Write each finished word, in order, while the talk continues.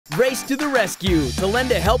Race to the rescue to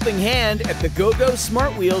lend a helping hand at the GoGo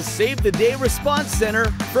Smart Wheels Save the Day Response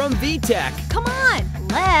Center from VTech. Come on,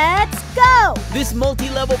 let's go! This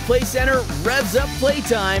multi-level play center revs up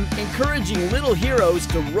playtime, encouraging little heroes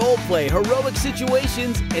to role-play heroic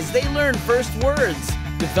situations as they learn first words,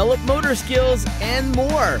 develop motor skills, and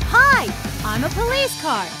more. Hi, I'm a police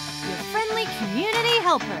car, your friendly community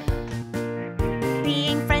helper.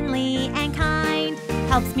 Being friendly and kind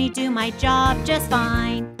helps me do my job just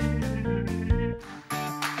fine.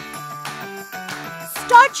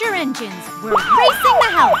 Start your engines, we're racing to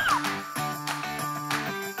help.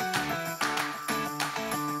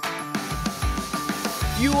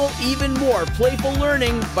 Fuel even more playful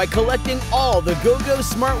learning by collecting all the GoGo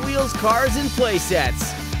Smart Wheels cars and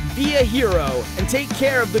playsets. Be a hero and take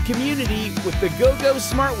care of the community with the GoGo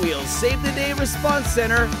Smart Wheels Save the Day Response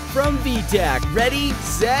Center from VTech. Ready,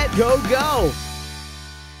 set, go, go!